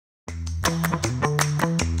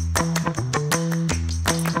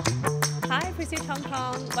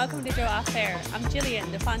welcome to Digital Art Fair. I'm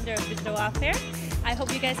Jillian, the founder of Digital Art Fair. I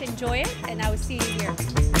hope you guys enjoy it, and I will see you here.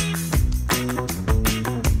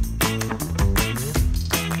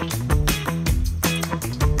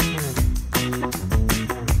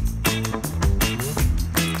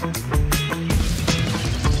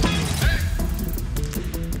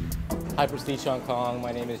 Hi Prestige Hong Kong,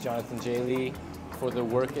 my name is Jonathan J. Lee. For the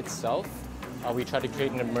work itself, we try to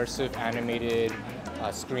create an immersive animated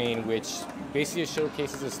screen which basically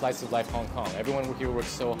showcases a slice of life Hong Kong. Everyone here works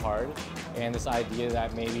so hard, and this idea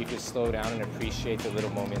that maybe you could slow down and appreciate the little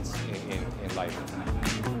moments in life.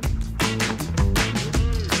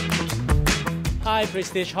 Hi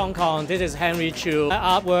Prestige Hong Kong, this is Henry Chu. My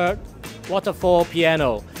artwork, Waterfall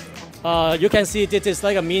Piano. You can see this is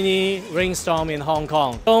like a mini rainstorm in Hong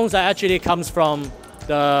Kong. Songs that actually comes from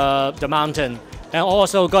the mountain, and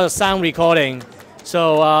also got a sound recording.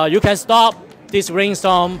 So you can stop this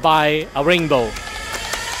rainstorm by a rainbow.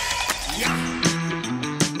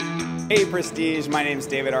 Hey Prestige, my name is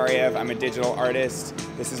David Ariew. I'm a digital artist.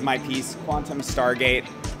 This is my piece, Quantum Stargate.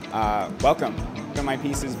 Welcome. My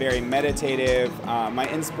piece is very meditative. My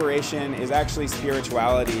inspiration is actually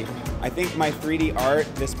spirituality. I think my 3D art,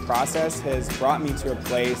 this process, has brought me to a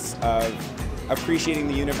place of appreciating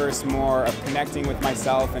the universe more, of connecting with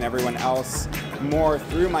myself and everyone else more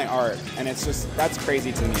through my art. And it's just, that's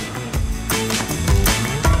crazy to me.